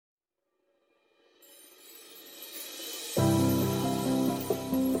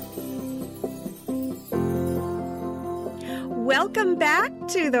Welcome back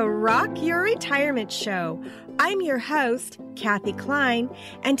to the Rock Your Retirement Show. I'm your host, Kathy Klein,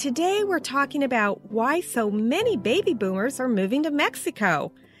 and today we're talking about why so many baby boomers are moving to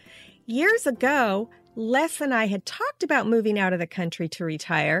Mexico. Years ago, Les and I had talked about moving out of the country to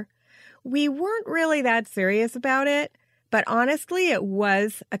retire. We weren't really that serious about it, but honestly, it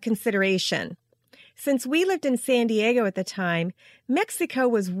was a consideration. Since we lived in San Diego at the time, Mexico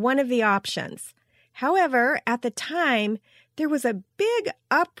was one of the options. However, at the time, there was a big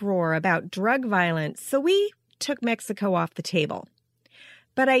uproar about drug violence, so we took Mexico off the table.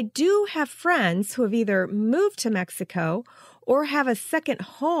 But I do have friends who have either moved to Mexico or have a second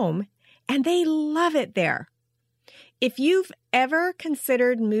home, and they love it there. If you've ever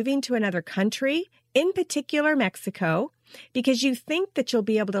considered moving to another country, in particular Mexico, because you think that you'll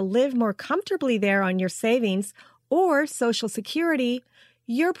be able to live more comfortably there on your savings or Social Security,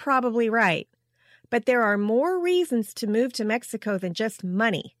 you're probably right. But there are more reasons to move to Mexico than just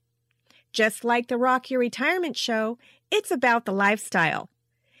money. Just like the Rock Your Retirement Show, it's about the lifestyle.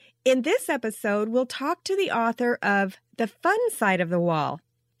 In this episode, we'll talk to the author of The Fun Side of the Wall.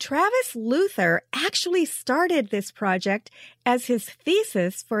 Travis Luther actually started this project as his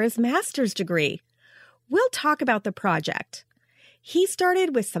thesis for his master's degree. We'll talk about the project. He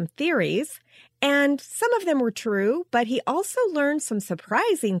started with some theories, and some of them were true, but he also learned some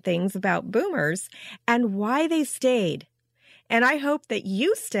surprising things about boomers and why they stayed. And I hope that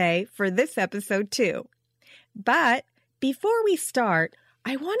you stay for this episode too. But before we start,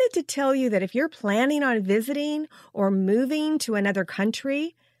 I wanted to tell you that if you're planning on visiting or moving to another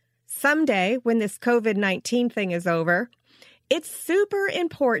country, someday when this COVID-19 thing is over, it's super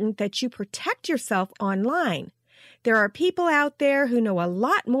important that you protect yourself online. There are people out there who know a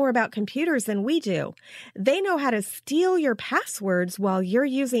lot more about computers than we do. They know how to steal your passwords while you're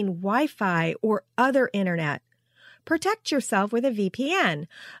using Wi-Fi or other internet. Protect yourself with a VPN.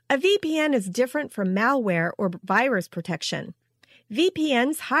 A VPN is different from malware or virus protection.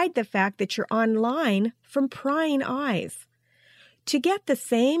 VPNs hide the fact that you're online from prying eyes. To get the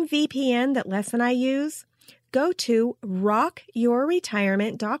same VPN that Les and I use, go to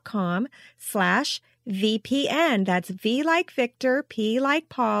rockyourretirement.com/VPN. That's V like Victor, P like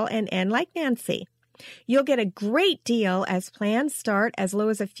Paul, and N like Nancy. You'll get a great deal as plans start as low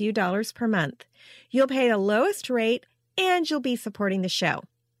as a few dollars per month. You'll pay the lowest rate and you'll be supporting the show.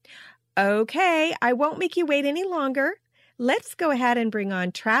 Okay, I won't make you wait any longer. Let's go ahead and bring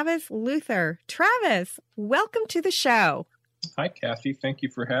on Travis Luther. Travis, welcome to the show. Hi, Kathy. Thank you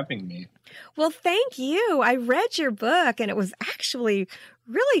for having me. Well, thank you. I read your book, and it was actually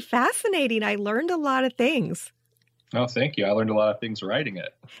really fascinating. I learned a lot of things. Oh, thank you. I learned a lot of things writing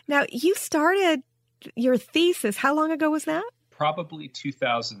it. Now, you started your thesis. How long ago was that? Probably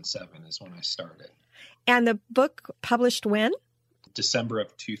 2007 is when I started. And the book published when? December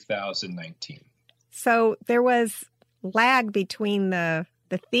of 2019. So there was lag between the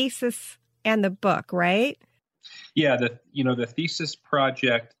thesis and the book, right? Yeah, the thesis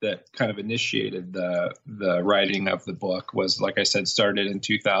project that kind of initiated the writing of the book was, like I said, started in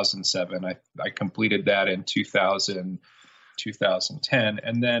 2007. I completed that in 2010.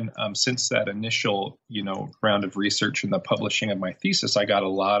 And then since that initial, round of research and the publishing of my thesis, I got a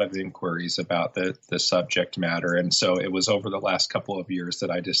lot of inquiries about the subject matter. And so it was over the last couple of years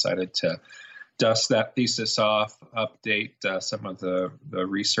that I decided to dust that thesis off, update some of the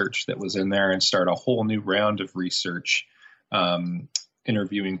research that was in there, and start a whole new round of research,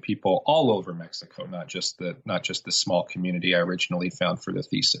 interviewing people all over Mexico, not just the small community I originally found for the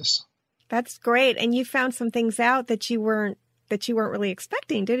thesis. That's great, and you found some things out that you weren't really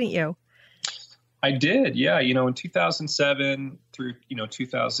expecting, didn't you? I did, yeah. In 2007 through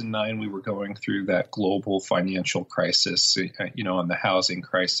 2009, we were going through that global financial crisis, and the housing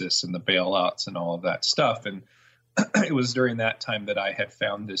crisis and the bailouts and all of that stuff. And it was during that time that I had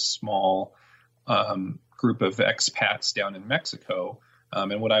found this small group of expats down in Mexico.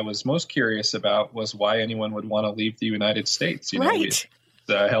 And what I was most curious about was why anyone would want to leave the United States. Right.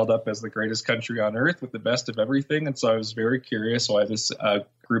 Held up as the greatest country on earth with the best of everything. And so I was very curious why this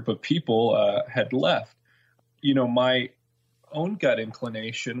group of people had left. My own gut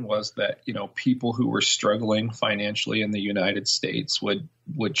inclination was that, people who were struggling financially in the United States would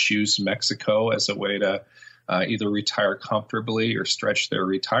choose Mexico as a way to either retire comfortably or stretch their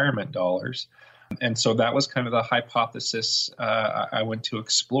retirement dollars. And so that was kind of the hypothesis I went to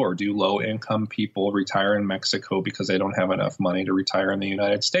explore. Do low-income people retire in Mexico because they don't have enough money to retire in the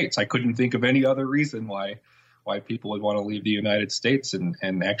United States? I couldn't think of any other reason why people would want to leave the United States.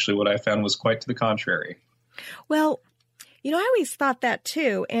 And actually what I found was quite to the contrary. Well, I always thought that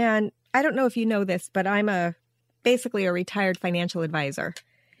too. And I don't know if you know this, but I'm a basically a retired financial advisor.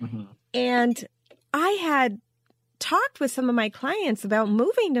 Mm-hmm. And I had talked with some of my clients about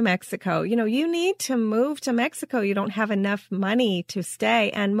moving to Mexico. You need to move to Mexico. You don't have enough money to stay.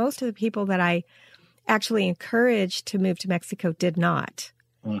 And most of the people that I actually encouraged to move to Mexico did not.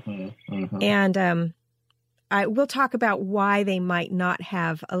 Mm-hmm. Mm-hmm. And I will talk about why they might not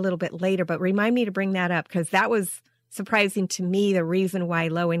have a little bit later, but remind me to bring that up, because that was surprising to me, the reason why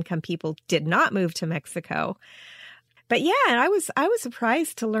low-income people did not move to Mexico. But yeah, I was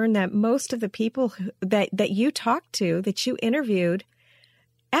surprised to learn that most of the people that you talked to, that you interviewed,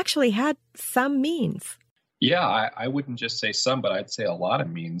 actually had some means. Yeah, I wouldn't just say some, but I'd say a lot of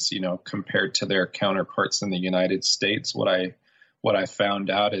means, compared to their counterparts in the United States. What I found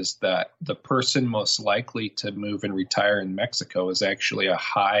out is that the person most likely to move and retire in Mexico is actually a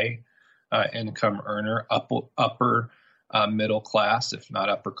high income earner, upper middle class, if not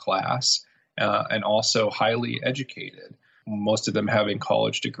upper class, and also highly educated. Most of them having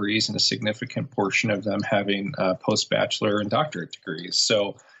college degrees, and a significant portion of them having post-bachelor and doctorate degrees.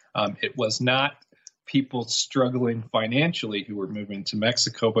 So it was not people struggling financially who were moving to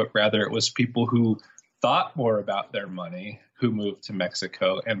Mexico, but rather it was people who thought more about their money who moved to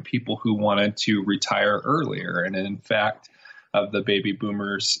Mexico, and people who wanted to retire earlier. And in fact, of the baby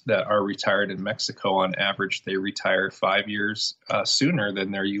boomers that are retired in Mexico, on average, they retire 5 years sooner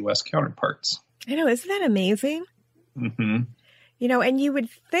than their U.S. counterparts. I know. Isn't that amazing? Mm-hmm. And you would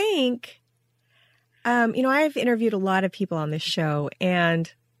think, I've interviewed a lot of people on this show,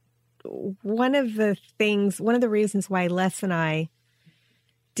 and one of the reasons why Les and I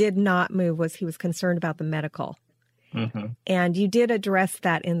did not move was he was concerned about the medical. Mm-hmm. And you did address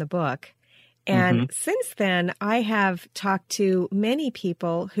that in the book. And since then, I have talked to many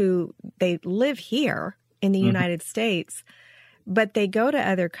people who they live here in the United States, but they go to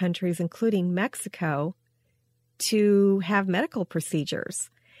other countries, including Mexico, to have medical procedures.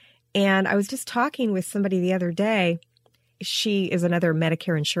 And I was just talking with somebody the other day. She is another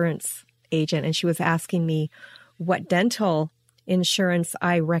Medicare insurance agent, and she was asking me what dental insurance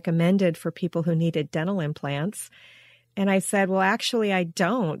I recommended for people who needed dental implants. And I said, well, actually, I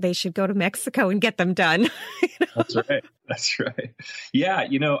don't. They should go to Mexico and get them done. That's right. That's right. Yeah.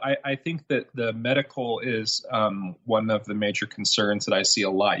 I think that the medical is one of the major concerns that I see a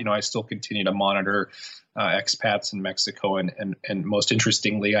lot. I still continue to monitor expats in Mexico. And most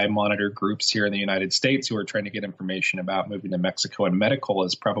interestingly, I monitor groups here in the United States who are trying to get information about moving to Mexico. And medical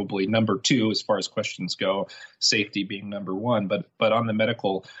is probably number two as far as questions go, safety being number one. But on the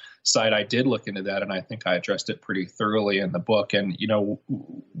medical side, I did look into that, and I think I addressed it pretty thoroughly in the book. And,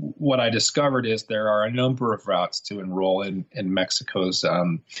 what I discovered is there are a number of routes to enroll in Mexico's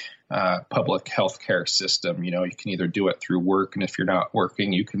public healthcare system. You can either do it through work, and if you're not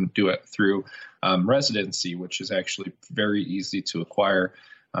working, you can do it through residency, which is actually very easy to acquire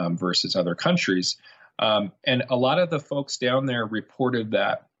versus other countries. And a lot of the folks down there reported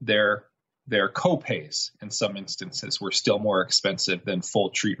that their copays in some instances were still more expensive than full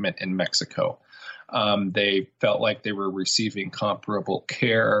treatment in Mexico. They felt like they were receiving comparable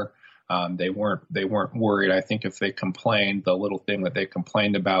care. They weren't worried. I think if they complained, the little thing that they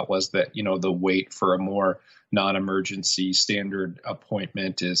complained about was that, the wait for a more non-emergency standard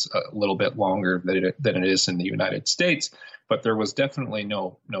appointment is a little bit longer than it is in the United States. But there was definitely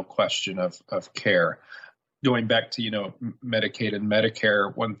no question of care. Going back to, Medicaid and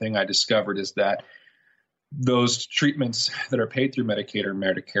Medicare, one thing I discovered is that those treatments that are paid through Medicaid or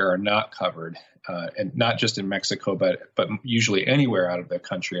Medicare are not covered, and not just in Mexico, but usually anywhere out of the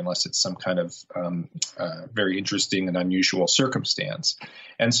country, unless it's some kind of very interesting and unusual circumstance.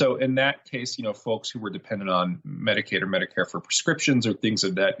 And so in that case, folks who were dependent on Medicaid or Medicare for prescriptions or things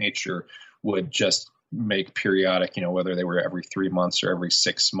of that nature would just make periodic, whether they were every 3 months or every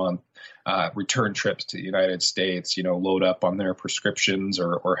 6 month return trips to the United States, load up on their prescriptions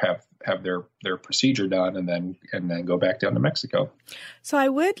or have their procedure done and then go back down to Mexico. So I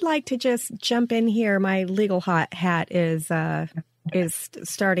would like to just jump in here. My legal hat is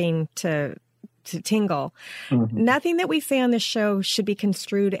starting to tingle. Mm-hmm. Nothing that we say on this show should be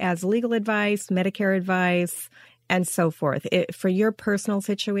construed as legal advice, Medicare advice, and so forth. For your personal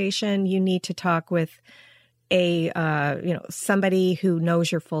situation, you need to talk with somebody who knows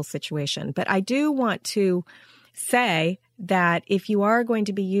your full situation. But I do want to say that if you are going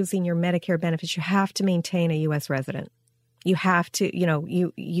to be using your Medicare benefits, you have to maintain a U.S. resident. You have to,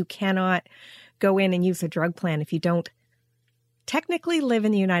 you cannot go in and use a drug plan if you don't technically live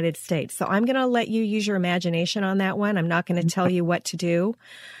in the United States. So I'm going to let you use your imagination on that one. I'm not going to tell you what to do,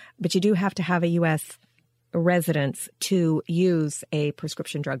 but you do have to have a U.S. residents to use a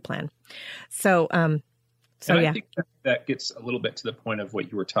prescription drug plan. So So, I think that gets a little bit to the point of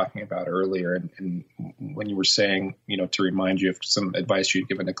what you were talking about earlier, and when you were saying, to remind you of some advice you'd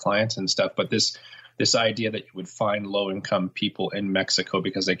given to clients and stuff. But this idea that you would find low-income people in Mexico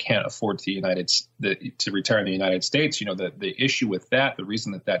because they can't afford to retire in the United States, the issue with that, the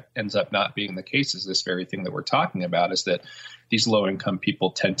reason that ends up not being the case is this very thing that we're talking about, is that these low-income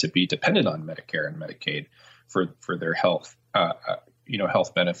people tend to be dependent on Medicare and Medicaid for their health.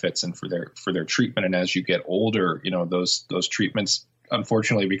 Health benefits and for their treatment. And as you get older, those treatments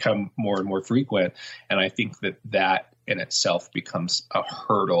unfortunately become more and more frequent. And I think that in itself becomes a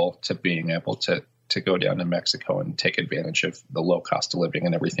hurdle to being able to go down to Mexico and take advantage of the low cost of living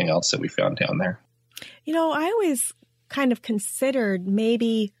and everything else that we found down there. I always kind of considered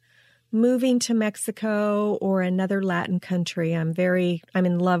maybe moving to Mexico or another Latin country. I'm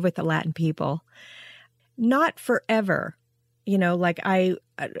in love with the Latin people. Not forever. I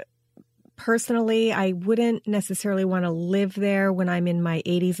personally, I wouldn't necessarily want to live there when I'm in my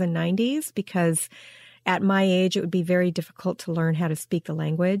 80s and 90s, because at my age, it would be very difficult to learn how to speak the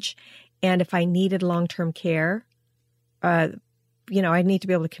language. And if I needed long-term care, I'd need to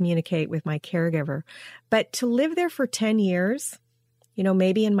be able to communicate with my caregiver. But to live there for 10 years,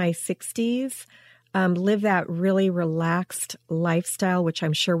 maybe in my 60s, live that really relaxed lifestyle, which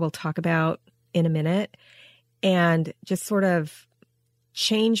I'm sure we'll talk about in a minute, and just sort of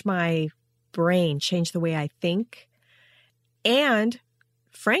change my brain, change the way I think, and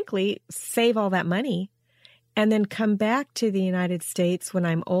frankly, save all that money, and then come back to the United States when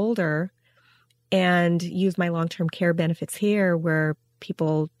I'm older and use my long-term care benefits here where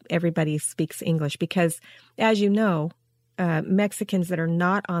everybody speaks English. Because as you know, Mexicans that are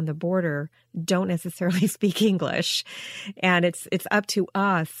not on the border don't necessarily speak English. And it's up to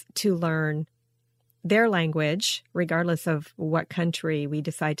us to learn their language, regardless of what country we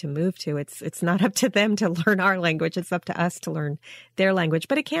decide to move to. It's not up to them to learn our language. It's up to us to learn their language.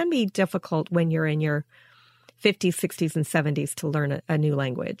 But it can be difficult when you're in your 50s, 60s, and 70s to learn a new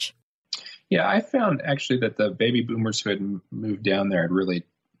language. Yeah, I found actually that the baby boomers who had moved down there had really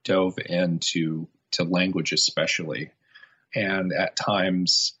dove into language especially. And at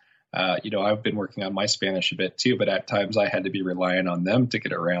times, I've been working on my Spanish a bit too, but at times I had to be relying on them to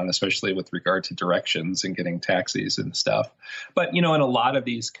get around, especially with regard to directions and getting taxis and stuff. But, in a lot of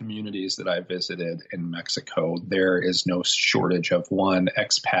these communities that I visited in Mexico, there is no shortage of, one,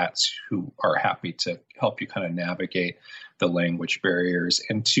 expats who are happy to help you kind of navigate the language barriers,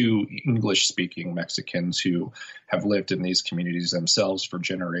 and two, English-speaking Mexicans who have lived in these communities themselves for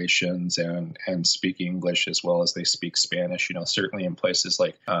generations and speak English as well as they speak Spanish. Certainly in places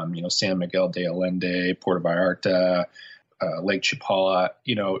like San Miguel de Allende, Puerto Vallarta, Lake Chapala,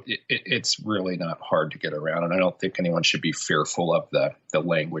 it's really not hard to get around, and I don't think anyone should be fearful of the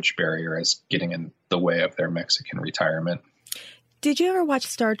language barrier as getting in the way of their Mexican retirement. Did you ever watch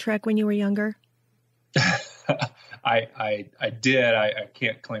Star Trek when you were younger? I did. I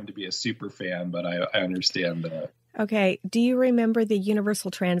can't claim to be a super fan, but I understand that. Okay. Do you remember the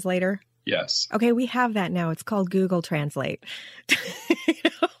Universal Translator? Yes. Okay, we have that now. It's called Google Translate.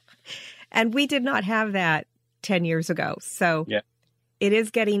 And we did not have that 10 years ago. So yeah. It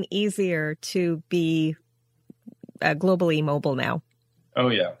is getting easier to be globally mobile now. Oh,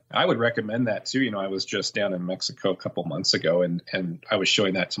 yeah. I would recommend that, too. I was just down in Mexico a couple months ago, and I was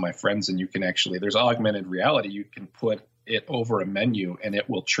showing that to my friends, and you can actually, there's augmented reality. You can put it over a menu, and it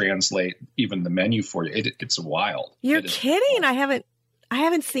will translate even the menu for you. It's wild. You're kidding. I haven't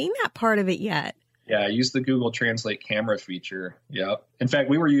seen that part of it yet. Yeah, I use the Google Translate camera feature. Yeah. In fact,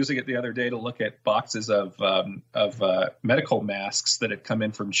 we were using it the other day to look at boxes of medical masks that had come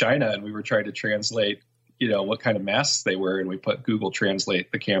in from China, and we were trying to translate what kind of masks they were, and we put Google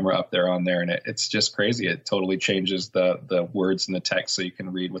Translate the camera up there on there, and it's just crazy. It totally changes the words and the text so you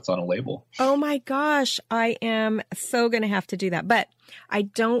can read what's on a label. Oh my gosh, I am so going to have to do that. But I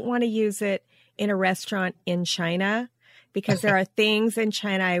don't want to use it in a restaurant in China because there are things in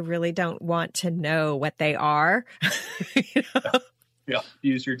China I really don't want to know what they are. Yeah,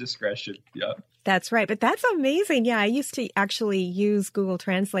 use your discretion. Yeah. That's right. But that's amazing. Yeah, I used to actually use Google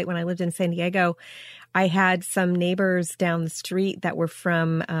Translate when I lived in San Diego. I had some neighbors down the street that were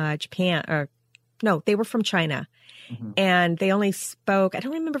from Japan, they were from China. Mm-hmm. And they only spoke, I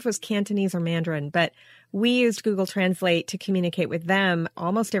don't remember if it was Cantonese or Mandarin, but we used Google Translate to communicate with them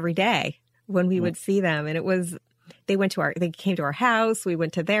almost every day when we would see them. And they came to our house, we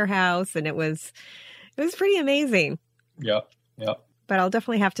went to their house, and it was pretty amazing. Yep. But I'll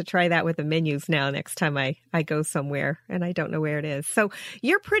definitely have to try that with the menus now next time I go somewhere and I don't know where it is. So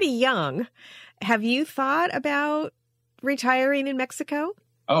you're pretty young. Have you thought about retiring in Mexico?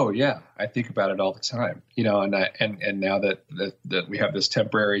 Oh yeah, I think about it all the time. And now that we have this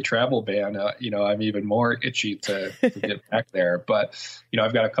temporary travel ban, I'm even more itchy to get back there. But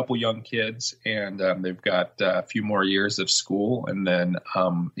I've got a couple young kids, and they've got a few more years of school, and then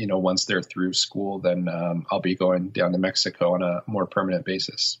once they're through school, then I'll be going down to Mexico on a more permanent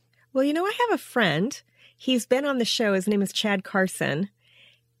basis. Well, I have a friend. He's been on the show. His name is Chad Carson.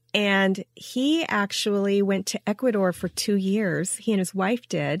 And he actually went to Ecuador for 2 years. He and his wife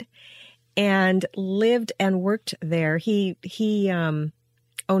did, and lived and worked there. He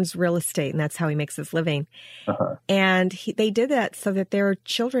owns real estate, and that's how he makes his living. Uh-huh. And they did that so that their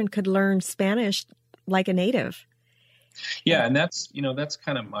children could learn Spanish like a native. Yeah, and that's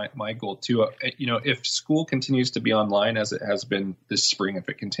kind of my goal too. If school continues to be online as it has been this spring, if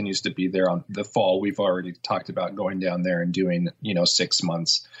it continues to be there on the fall, we've already talked about going down there and doing 6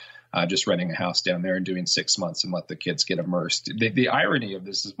 months, just renting a house down there and doing 6 months and let the kids get immersed. The irony of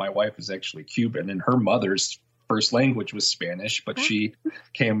this is my wife is actually Cuban, and her mother's first language was Spanish, but she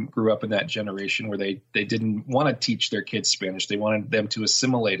grew up in that generation where they didn't want to teach their kids Spanish. They wanted them to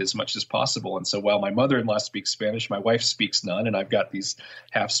assimilate as much as possible. And so while my mother-in-law speaks Spanish, my wife speaks none, and I've got these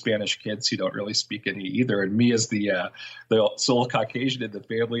half Spanish kids who don't really speak any either. And me as the sole Caucasian in the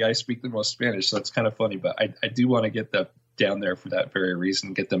family, I speak the most Spanish. So it's kind of funny, but I do want to get them down there for that very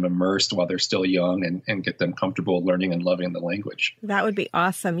reason, get them immersed while they're still young and get them comfortable learning and loving the language. That would be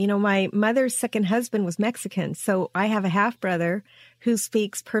awesome. My mother's second husband was Mexican, so I have a half brother who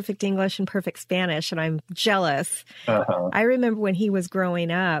speaks perfect English and perfect Spanish, and I'm jealous. Uh-huh. I remember when he was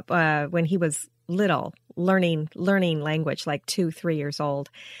growing up, when he was little, learning language, like 2-3 years old.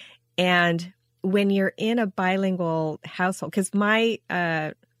 And when you're in a bilingual household, because my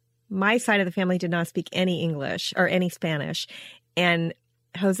side of the family did not speak any English or any Spanish. And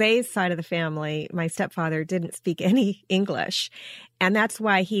Jose's side of the family, my stepfather, didn't speak any English. And that's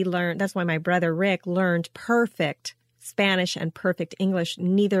why my brother Rick learned perfect Spanish and perfect English,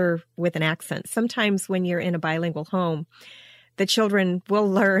 neither with an accent. Sometimes when you're in a bilingual home, the children will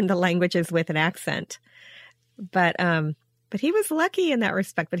learn the languages with an accent. But he was lucky in that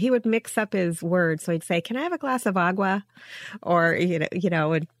respect. But he would mix up his words. So he'd say, "Can I have a glass of agua?" Or,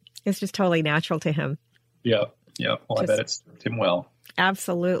 it's just totally natural to him. Yeah. Well, I bet it served him well.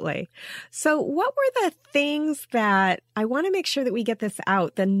 Absolutely. So what were the things that I want to make sure that we get this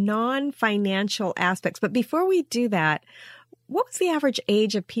out, the non-financial aspects. But before we do that, what was the average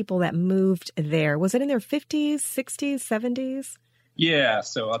age of people that moved there? Was it in their 50s, 60s, 70s? Yeah.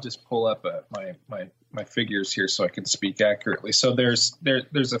 So I'll just pull up my figures here so I can speak accurately. So there's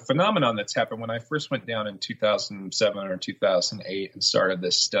a phenomenon that's happened. When I first went down in 2007 or 2008 and started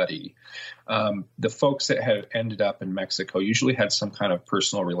this study, the folks that had ended up in Mexico usually had some kind of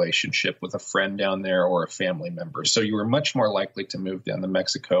personal relationship with a friend down there or a family member. So you were much more likely to move down to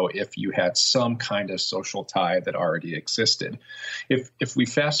Mexico if you had some kind of social tie that already existed. If we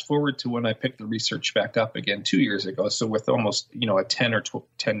fast forward to when I picked the research back up again 2 years ago, so with almost a 10 or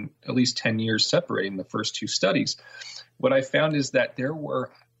 10, at least 10 years separating the first two studies, what I found is that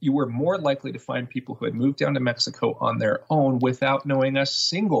you were more likely to find people who had moved down to Mexico on their own without knowing a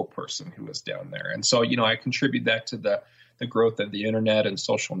single person who was down there. And so, I contribute that to the growth of the internet and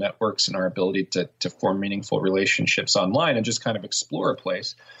social networks and our ability to form meaningful relationships online and just kind of explore a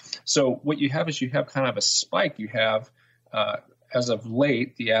place. So what you have is you have kind of a spike. You have, as of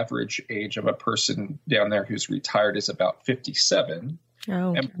late, the average age of a person down there who's retired is about 57.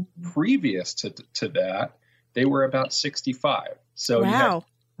 Oh. And previous to that, they were about 65. So wow. You have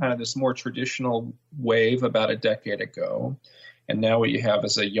kind of this more traditional wave about a decade ago. And now what you have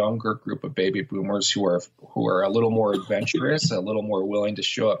is a younger group of baby boomers who are a little more adventurous, a little more willing to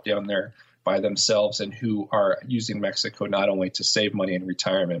show up down there by themselves, and who are using Mexico not only to save money in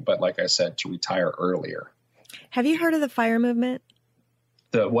retirement, but like I said, to retire earlier. Have you heard of the FIRE movement?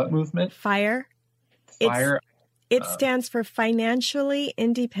 The what movement? FIRE. It stands for Financially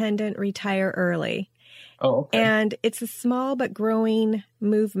Independent Retire Early. Oh, okay. And it's a small but growing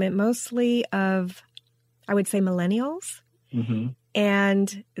movement, mostly of, I would say, millennials. Mm-hmm.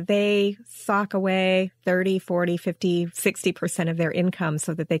 And they sock away 30, 40, 50, 60% of their income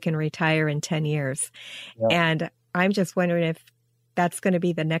so that they can retire in 10 years. Yeah. And I'm just wondering if that's going to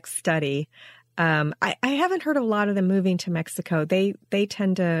be the next study. I haven't heard of a lot of them moving to Mexico. They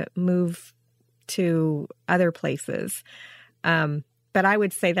tend to move to other places. But I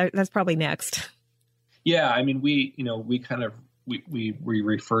would say that's probably next. Yeah, I mean, we kind of we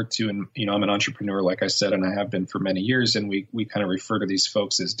refer to, and I'm an entrepreneur, like I said, and I have been for many years, and we kind of refer to these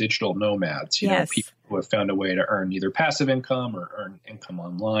folks as digital nomads. Yes. People who have found a way to earn either passive income or earn income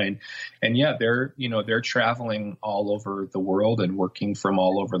online, and they're traveling all over the world and working from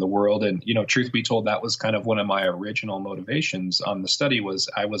all over the world. And truth be told, that was kind of one of my original motivations on the study. Was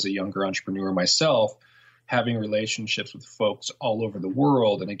I was a younger entrepreneur myself, having relationships with folks all over the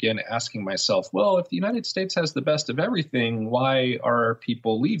world. And again, asking myself, well, if the United States has the best of everything, why are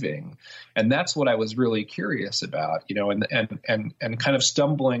people leaving? And that's what I was really curious about, and kind of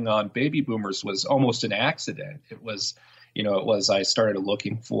stumbling on baby boomers was almost an accident. It was I started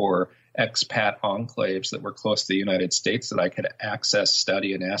looking for expat enclaves that were close to the United States that I could access,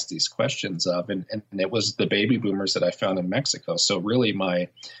 study, and ask these questions of. And it was the baby boomers that I found in Mexico. So really my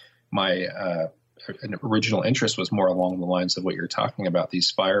original interest was more along the lines of what you're talking about, these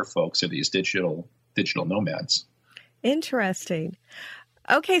FIRE folks or these digital nomads. Interesting.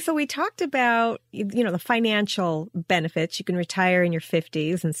 Okay, so we talked about, the financial benefits. You can retire in your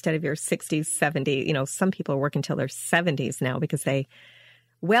 50s instead of your 60s, 70s. Some people work until their 70s now because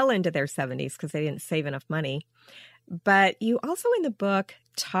well into their 70s because they didn't save enough money. But you also in the book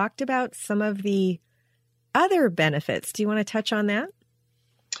talked about some of the other benefits. Do you want to touch on that?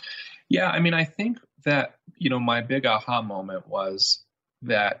 Yeah, I think that, my big aha moment was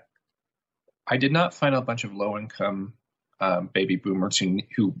that I did not find a bunch of low-income baby boomers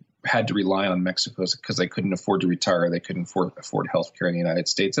who had to rely on Mexico because they couldn't afford to retire. They couldn't afford health care in the United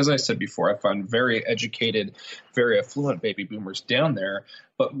States. As I said before, I found very educated, very affluent baby boomers down there.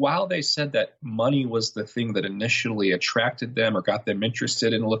 But while they said that money was the thing that initially attracted them or got them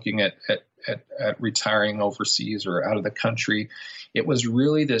interested in looking at retiring overseas or out of the country, it was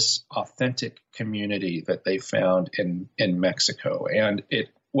really this authentic community that they found in Mexico. And it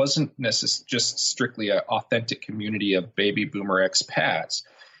wasn't necessarily just strictly an authentic community of baby boomer expats.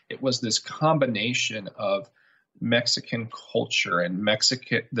 It was this combination of Mexican culture and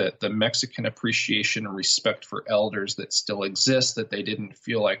the Mexican appreciation and respect for elders that still exists that they didn't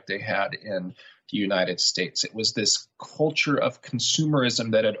feel like they had in the United States. It was this culture of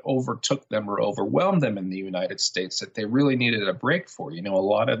consumerism that had overtook them or overwhelmed them in the United States that they really needed a break for. A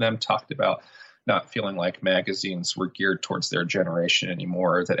lot of them talked about not feeling like magazines were geared towards their generation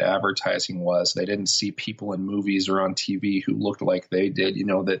anymore, that advertising was. They didn't see people in movies or on TV who looked like they did,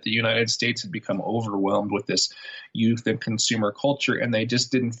 that the United States had become overwhelmed with this youth and consumer culture, and they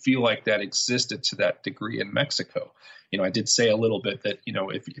just didn't feel like that existed to that degree in Mexico. I did say a little bit that,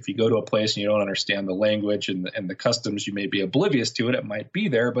 if you go to a place and you don't understand the language and the customs, you may be oblivious to it. It might be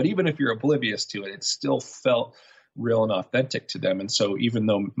there, but even if you're oblivious to it, it still felt real and authentic to them. And so even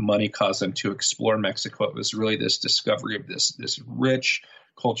though money caused them to explore Mexico, it was really this discovery of this rich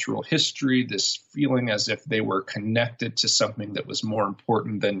cultural history, this feeling as if they were connected to something that was more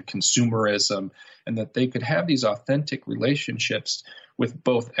important than consumerism, and that they could have these authentic relationships with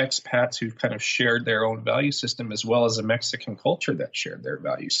both expats who kind of shared their own value system as well as a Mexican culture that shared their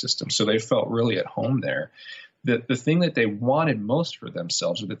value system. So they felt really at home there. The thing that they wanted most for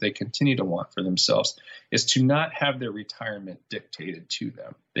themselves, or that they continue to want for themselves, is to not have their retirement dictated to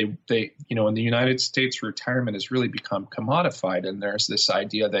them. They in the United States, retirement has really become commodified, and there's this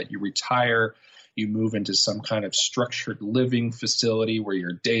idea that you retire, you move into some kind of structured living facility where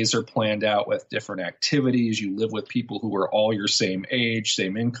your days are planned out with different activities. You live with people who are all your same age,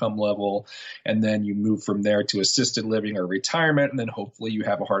 same income level, and then you move from there to assisted living or retirement, and then hopefully you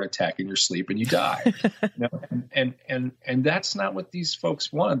have a heart attack in your sleep and you die. And that's not what these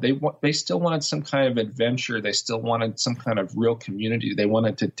folks wanted. They still wanted some kind of adventure. They still wanted some kind of real community. They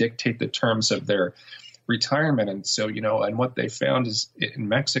wanted to dictate the terms of their retirement. And so, and what they found is in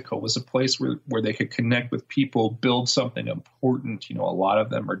Mexico was a place where they could connect with people, build something important. A lot of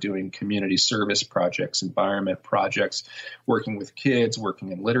them are doing community service projects, environment projects, working with kids,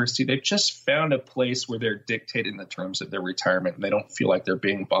 working in literacy. They've just found a place where they're dictating the terms of their retirement, and they don't feel like they're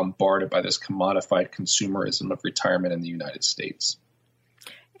being bombarded by this commodified consumerism of retirement in the United States.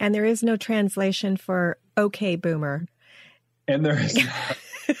 And there is no translation for okay, boomer. And there is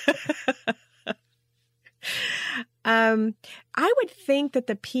I would think that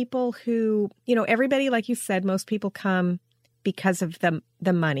the people who, everybody, like you said, most people come because of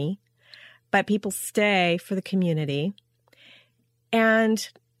the money, but people stay for the community. And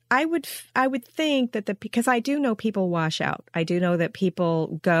I would think that because I do know people wash out. I do know that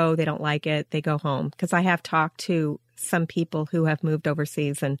people go, they don't like it, they go home. Because I have talked to some people who have moved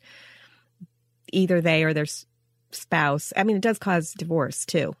overseas, and either they or their spouse, it does cause divorce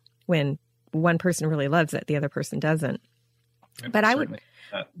too, when one person really loves it, the other person doesn't. But I would,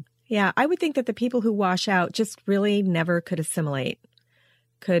 Yeah, I would think that the people who wash out just really never could assimilate,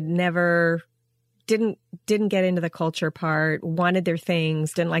 didn't get into the culture part, wanted their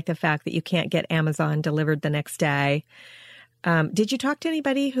things, didn't like the fact that you can't get Amazon delivered the next day. Did you talk to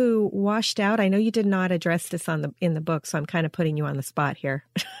anybody who washed out? I know you did not address this in the book, so I'm kind of putting you on the spot here.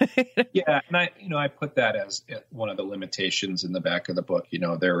 Yeah, and I put that as one of the limitations in the back of the book.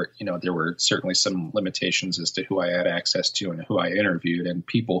 There were certainly some limitations as to who I had access to and who I interviewed, and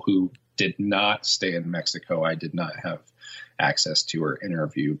people who did not stay in Mexico, I did not have access to or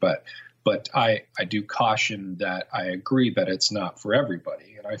interview. But I do caution that I agree that it's not for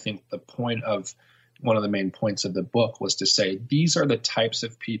everybody, and I think one of the main points of the book was to say these are the types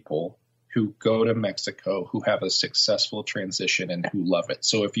of people who go to Mexico who have a successful transition and who love it.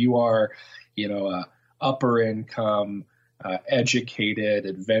 So if you are, a upper income, educated,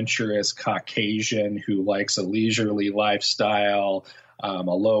 adventurous Caucasian who likes a leisurely lifestyle, a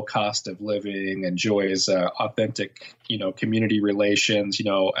low cost of living, enjoys authentic, community relations.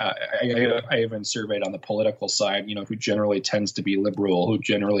 I even surveyed on the political side, who generally tends to be liberal, who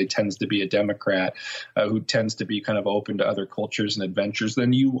generally tends to be a Democrat, who tends to be kind of open to other cultures and adventures,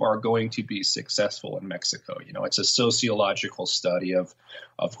 then you are going to be successful in Mexico. It's a sociological study of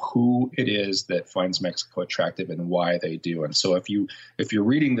who it is that finds Mexico attractive and why they do. And so if you're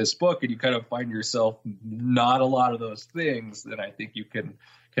reading this book and you kind of find yourself not a lot of those things, then I think you can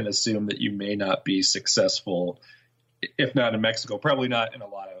assume that you may not be successful, if not in Mexico, probably not in a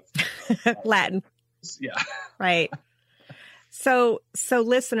lot of Latin. Yeah. Right. So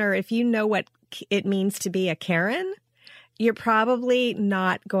listener, if you know what it means to be a Karen, you're probably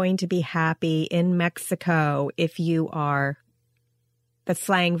not going to be happy in Mexico if you are the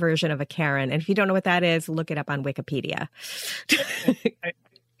slang version of a Karen. And if you don't know what that is, look it up on Wikipedia.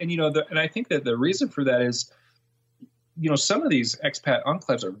 And I think that the reason for that is, some of these expat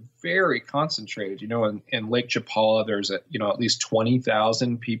enclaves are very concentrated. In Lake Chapala, there's at least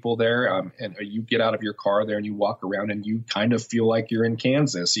 20,000 people there. And you get out of your car there and you walk around and you kind of feel like you're in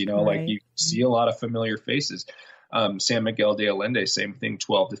Kansas, Right. Like you see a lot of familiar faces. San Miguel de Allende, same thing,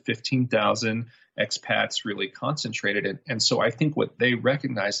 12 to 15,000 expats really concentrated. And so I think what they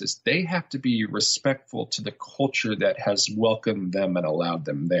recognize is they have to be respectful to the culture that has welcomed them and allowed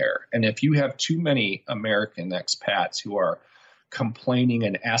them there. And if you have too many American expats who are complaining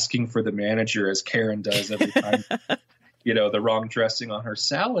and asking for the manager, as Karen does every time, the wrong dressing on her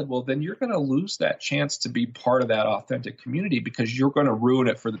salad, well, then you're going to lose that chance to be part of that authentic community because you're going to ruin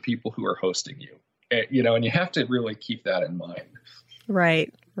it for the people who are hosting you. And you have to really keep that in mind.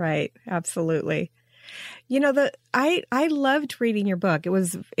 Right. Absolutely. I loved reading your book. It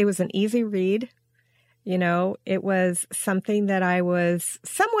was an easy read. It was something that I was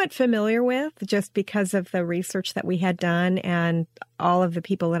somewhat familiar with just because of the research that we had done and all of the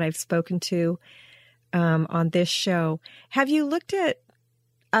people that I've spoken to on this show. Have you looked at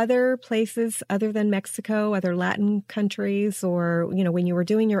other places other than Mexico, other Latin countries, or, when you were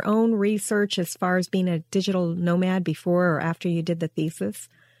doing your own research as far as being a digital nomad before or after you did the thesis?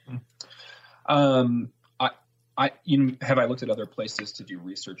 Have I looked at other places to do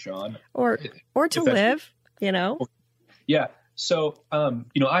research on? Or to live, Yeah. So,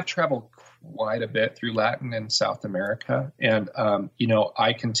 I've traveled quite a bit through Latin and South America. And,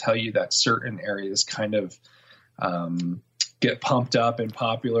 I can tell you that certain areas kind of get pumped up and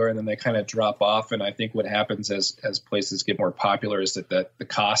popular, and then they kind of drop off. And I think what happens as places get more popular is that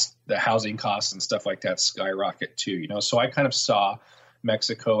the housing costs and stuff like that skyrocket too. So I kind of saw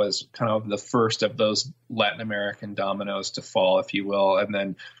Mexico as kind of the first of those Latin American dominoes to fall, if you will. And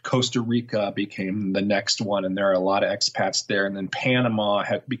then Costa Rica became the next one, and there are a lot of expats there. And then Panama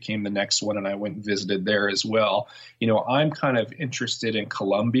became the next one, and I went and visited there as well. I'm kind of interested in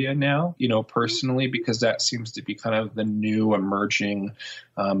Colombia now, personally, because that seems to be kind of the new emerging,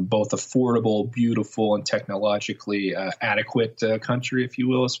 both affordable, beautiful, and technologically adequate country, if you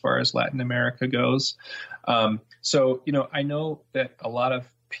will, as far as Latin America goes. So, I know that a lot of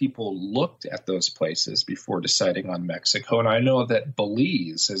people looked at those places before deciding on Mexico. And I know that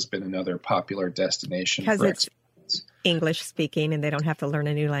Belize has been another popular destination. Because it's English speaking and they don't have to learn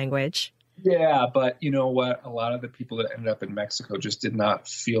a new language. Yeah, but you know what? A lot of the people that ended up in Mexico just did not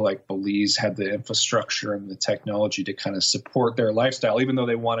feel like Belize had the infrastructure and the technology to kind of support their lifestyle, even though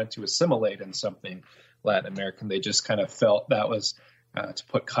they wanted to assimilate in something Latin American. They just kind of felt that was, to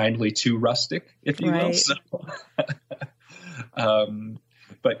put kindly, too rustic, if you will. So,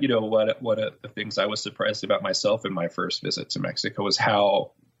 but one of the things I was surprised about myself in my first visit to Mexico was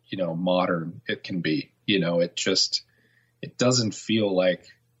how, modern it can be. It doesn't feel like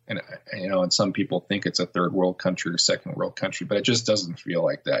and and some people think it's a third world country or second world country, but it just doesn't feel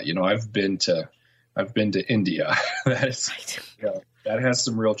like that. I've been to India. That is, right. That has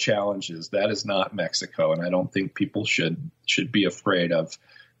some real challenges. That is not Mexico, and I don't think people should be afraid of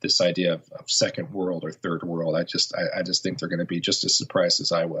this idea of second world or third world. I just think they're going to be just as surprised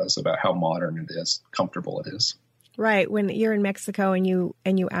as I was about how modern it is, comfortable it is. Right. When you're in Mexico and you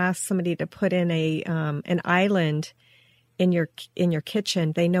ask somebody to put in an island in your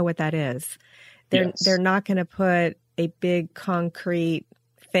kitchen, they know what that is. They're not going to put a big concrete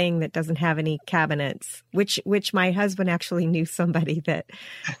thing that doesn't have any cabinets, which my husband actually knew somebody that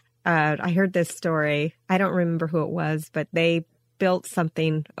I heard this story. I don't remember who it was, but they built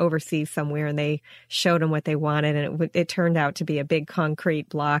something overseas somewhere and they showed him what they wanted. And it turned out to be a big concrete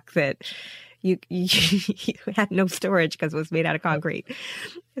block that you had no storage because it was made out of concrete.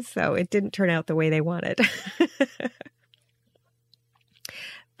 So it didn't turn out the way they wanted.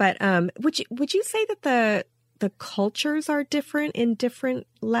 But would you say that the cultures are different in different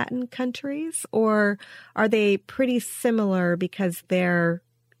Latin countries, or are they pretty similar because they're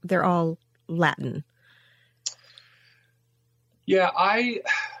all Latin? Yeah,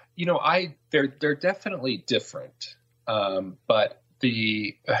 they're definitely different. But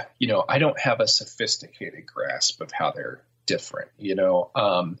I don't have a sophisticated grasp of how they're different.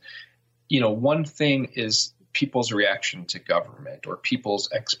 One thing is people's reaction to government or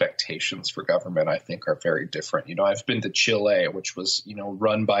people's expectations for government, I think, are very different. I've been to Chile, which was,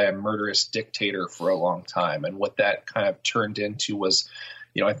 run by a murderous dictator for a long time. And what that kind of turned into was,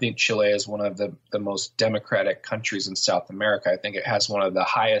 I think Chile is one of the most democratic countries in South America. I think it has one of the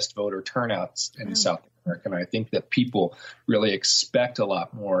highest voter turnouts in South America. And I think that people really expect a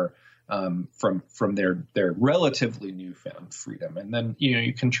lot more from their relatively newfound freedom. And then,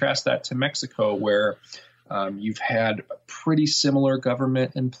 you contrast that to Mexico, where you've had a pretty similar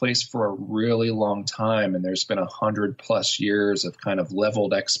government in place for a really long time, and there's been 100+ years of kind of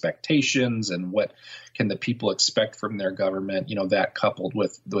leveled expectations and what can the people expect from their government. That coupled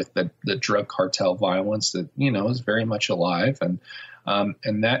with the drug cartel violence that is very much alive, and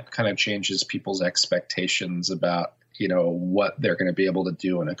that kind of changes people's expectations about what they're going to be able to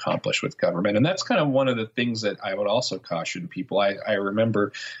do and accomplish with government. And that's kind of one of the things that I would also caution people. I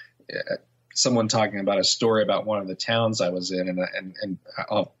remember someone talking about a story about one of the towns I was in, and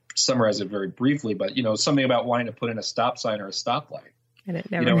I'll summarize it very briefly, but something about wanting to put in a stop sign or a stoplight. And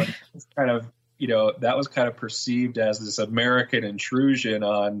it never it's kind of that was kind of perceived as this American intrusion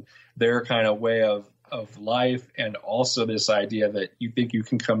on their kind of way of life, and also this idea that you think you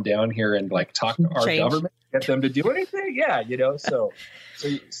can come down here and like talk to our government, get them to do anything. Yeah, so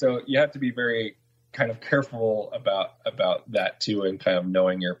you have to be very kind of careful about that too, and kind of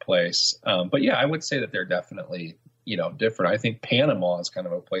knowing your place. But yeah, I would say that they're definitely, different. I think Panama is kind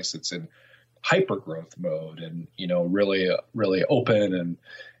of a place that's in hyper growth mode and, really, really open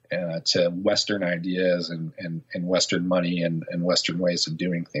and to Western ideas and Western money and Western ways of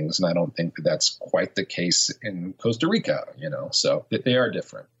doing things. And I don't think that that's quite the case in Costa Rica, so they are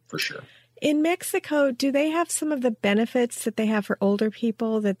different for sure. In Mexico, do they have some of the benefits that they have for older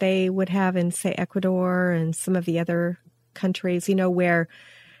people that they would have in, say, Ecuador and some of the other countries, where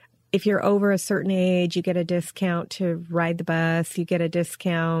if you're over a certain age, you get a discount to ride the bus, you get a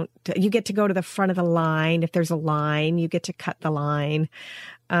discount, you get to go to the front of the line. If there's a line, you get to cut the line.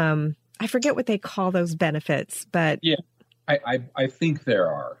 I forget what they call those benefits, but... Yeah, I think there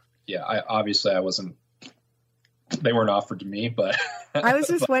are. Yeah, obviously they weren't offered to me, but... I was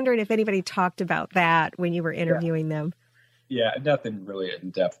just wondering if anybody talked about that when you were interviewing them. Yeah, nothing really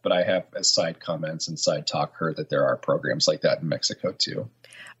in depth, but I have, as side comments and side talk, heard that there are programs like that in Mexico too.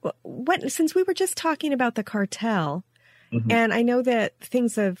 Well, since we were just talking about the cartel, and I know that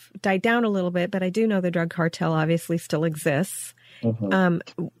things have died down a little bit, but I do know the drug cartel obviously still exists.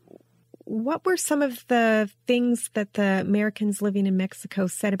 What were some of the things that the Americans living in Mexico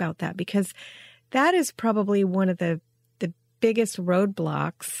said about that? Because that is probably one of the biggest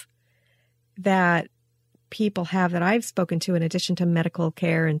roadblocks that people have that I've spoken to, in addition to medical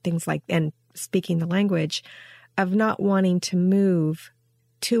care and things and speaking the language, of not wanting to move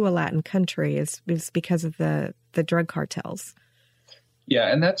to a Latin country is because of the drug cartels.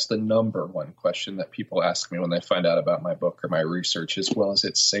 Yeah, and that's the number one question that people ask me when they find out about my book or my research, as well as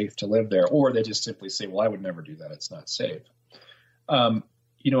it's safe to live there, or they just simply say, well, I would never do that. It's not safe. I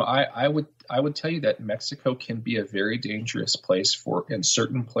would tell you that Mexico can be a very dangerous place in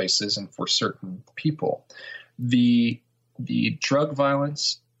certain places and for certain people. The drug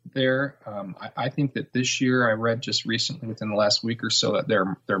violence there, I think that this year, I read just recently within the last week or so, that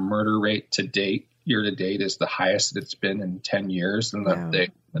their murder rate to date year to date is the highest that it's been in 10 years. And Wow.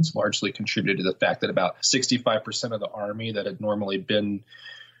 that's largely contributed to the fact that about 65% of the Army that had normally been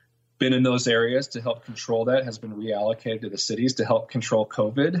in those areas to help control that has been reallocated to the cities to help control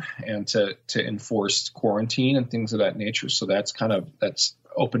COVID and to enforce quarantine and things of that nature. So that's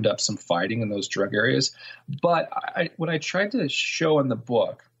opened up some fighting in those drug areas. But what I tried to show in the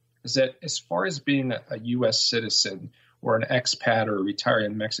book is that as far as being a U.S. citizen or an expat or a retiree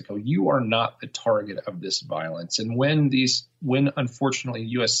in Mexico, you are not the target of this violence. And when unfortunately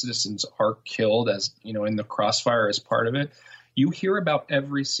U.S. citizens are killed, as you know, in the crossfire as part of it, you hear about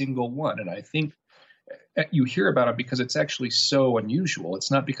every single one. And I think you hear about it because it's actually so unusual.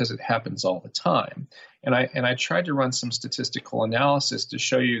 It's not because it happens all the time. And I tried to run some statistical analysis to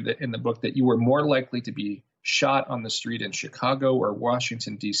show you that in the book that you were more likely to be shot on the street in Chicago or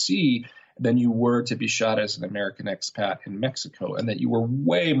Washington, D.C., than you were to be shot as an American expat in Mexico, and that you were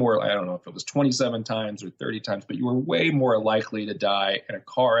way more, I don't know if it was 27 times or 30 times, but you were way more likely to die in a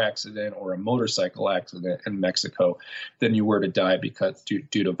car accident or a motorcycle accident in Mexico than you were to die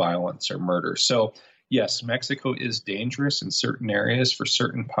due to violence or murder. So yes, Mexico is dangerous in certain areas for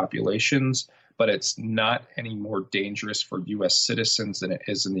certain populations, but it's not any more dangerous for U.S. citizens than it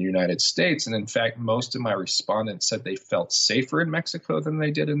is in the United States. And in fact, most of my respondents said they felt safer in Mexico than they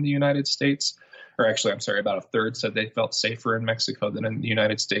did in the United States. Or actually, I'm sorry, about a third said they felt safer in Mexico than in the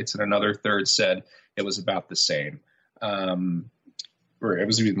United States, and another third said it was about the same. Or it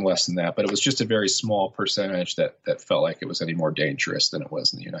was even less than that, but it was just a very small percentage that felt like it was any more dangerous than it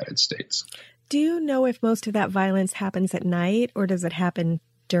was in the United States. Do you know if most of that violence happens at night, or does it happen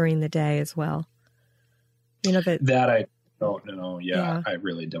during the day as well? You know that I don't know. Yeah, I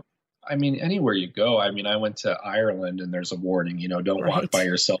really don't. I mean, anywhere you go. I mean, I went to Ireland and there's a warning, don't walk by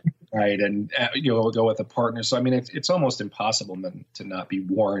yourself at night, and go with a partner. So I mean, it's almost impossible to not be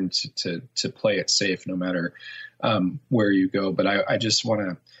warned to play it safe no matter where you go. But I just want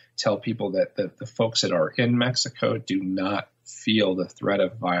to tell people that the folks that are in Mexico do not feel the threat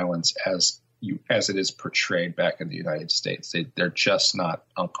of violence as it is portrayed back in the United States. They're just not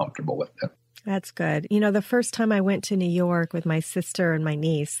uncomfortable with it. That's good. The first time I went to New York with my sister and my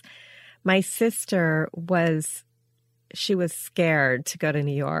niece, my sister she was scared to go to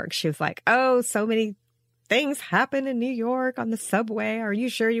New York. She was like, oh, so many things happen in New York on the subway. Are you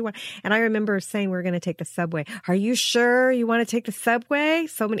sure you want? And I remember saying, we're going to take the subway. Are you sure you want to take the subway?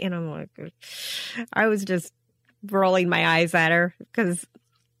 So many. And I'm like, I was just rolling my eyes at her because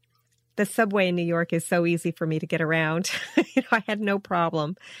the subway in New York is so easy for me to get around. I had no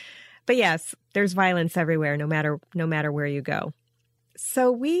problem. But yes, there's violence everywhere, no matter where you go.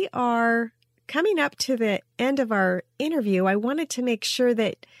 So we are coming up to the end of our interview. I wanted to make sure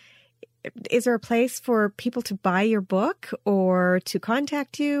that, is there a place for people to buy your book or to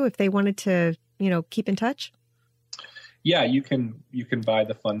contact you if they wanted to, keep in touch? Yeah, you can buy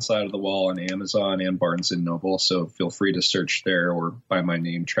The Fun Side of the Wall on Amazon and Barnes & Noble, so feel free to search there or by my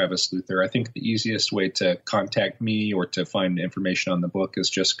name, Travis Luther. I think the easiest way to contact me or to find information on the book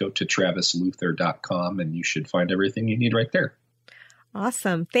is just go to travisluther.com, and you should find everything you need right there.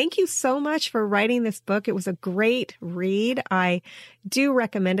 Awesome. Thank you so much for writing this book. It was a great read. I do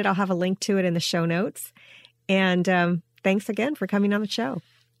recommend it. I'll have a link to it in the show notes. And thanks again for coming on the show.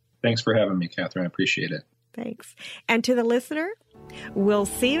 Thanks for having me, Catherine. I appreciate it. Thanks. And to the listener, we'll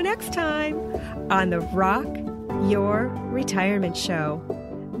see you next time on the Rock Your Retirement Show.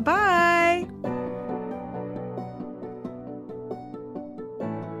 Bye.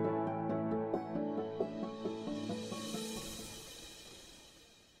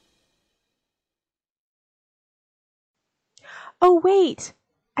 Oh, wait.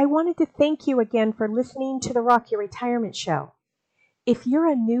 I wanted to thank you again for listening to the Rock Your Retirement Show. If you're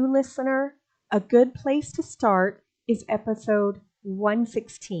a new listener, a good place to start is episode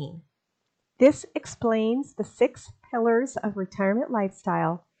 116. This explains the 6 pillars of retirement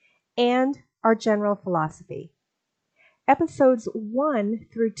lifestyle and our general philosophy. Episodes 1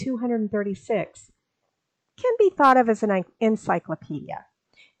 through 236 can be thought of as an encyclopedia.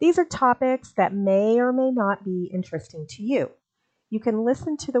 These are topics that may or may not be interesting to you. You can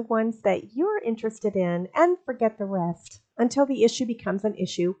listen to the ones that you're interested in and forget the rest until the issue becomes an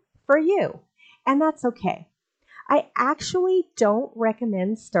issue for you. And that's okay. I actually don't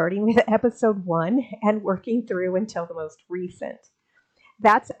recommend starting with episode 1 and working through until the most recent.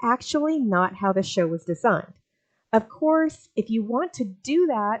 That's actually not how the show was designed. Of course, if you want to do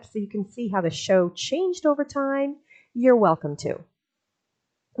that so you can see how the show changed over time, you're welcome to.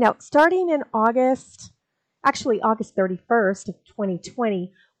 Now, starting in August 31st of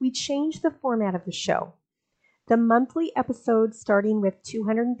 2020, we changed the format of the show. The monthly episodes starting with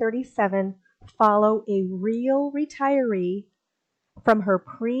 237 follow a real retiree from her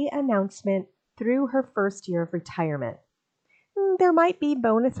pre-announcement through her first year of retirement. There might be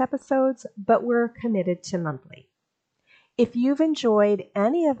bonus episodes, but we're committed to monthly. If you've enjoyed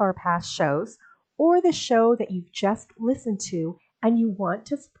any of our past shows or the show that you've just listened to and you want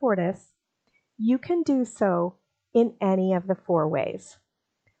to support us, you can do so in any of the 4 ways.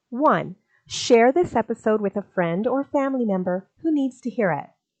 1. Share this episode with a friend or family member who needs to hear it.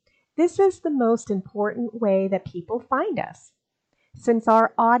 This is the most important way that people find us. Since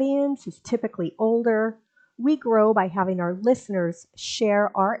our audience is typically older, we grow by having our listeners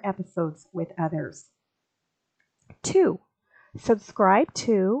share our episodes with others. 2. Subscribe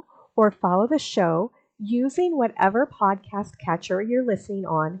to or follow the show using whatever podcast catcher you're listening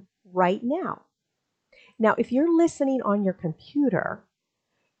on right now. Now, if you're listening on your computer,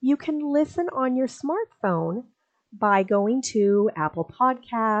 you can listen on your smartphone by going to Apple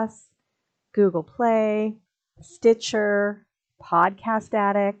Podcasts, Google Play, Stitcher, Podcast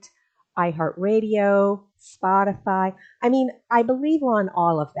Addict, iHeartRadio, Spotify. I believe we're on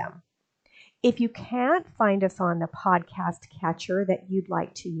all of them. If you can't find us on the podcast catcher that you'd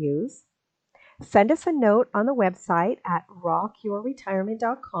like to use, send us a note on the website at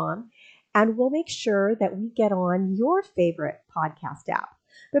rockyourretirement.com and we'll make sure that we get on your favorite podcast app.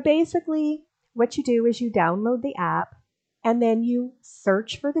 But basically, what you do is you download the app and then you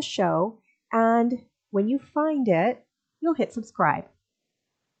search for the show, and when you find it, you'll hit subscribe.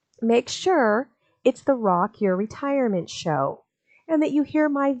 Make sure it's the Rock Your Retirement Show and that you hear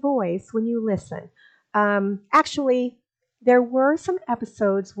my voice when you listen. Actually, there were some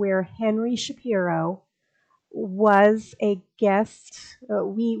episodes where Henry Shapiro was a guest.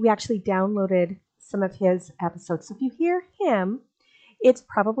 We actually downloaded some of his episodes. So if you hear him, it's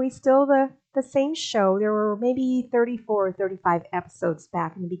probably still the same show. There were maybe 34 or 35 episodes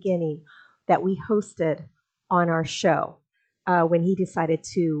back in the beginning that we hosted on our show when he decided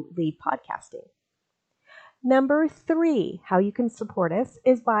to leave podcasting. Number 3, how you can support us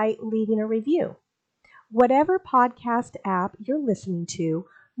is by leaving a review. Whatever podcast app you're listening to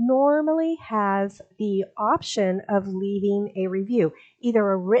normally has the option of leaving a review, either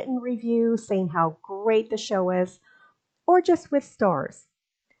a written review saying how great the show is, or just with stars.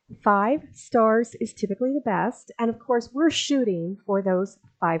 5 stars is typically the best, and of course we're shooting for those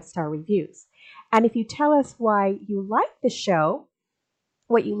 5-star reviews. And if you tell us why you like the show,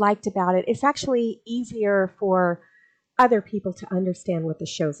 what you liked about it, it's actually easier for other people to understand what the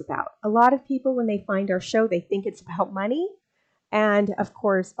show's about. A lot of people, when they find our show, they think it's about money, and of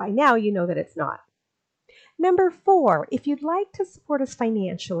course by now you know that it's not. Number 4, if you'd like to support us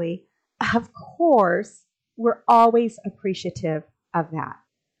financially, of course, we're always appreciative of that.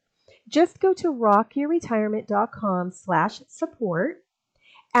 Just go to rockyourretirement.com/support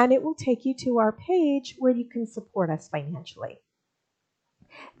and it will take you to our page where you can support us financially.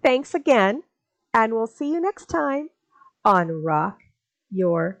 Thanks again, and we'll see you next time on Rock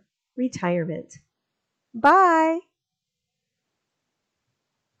Your Retirement. Bye.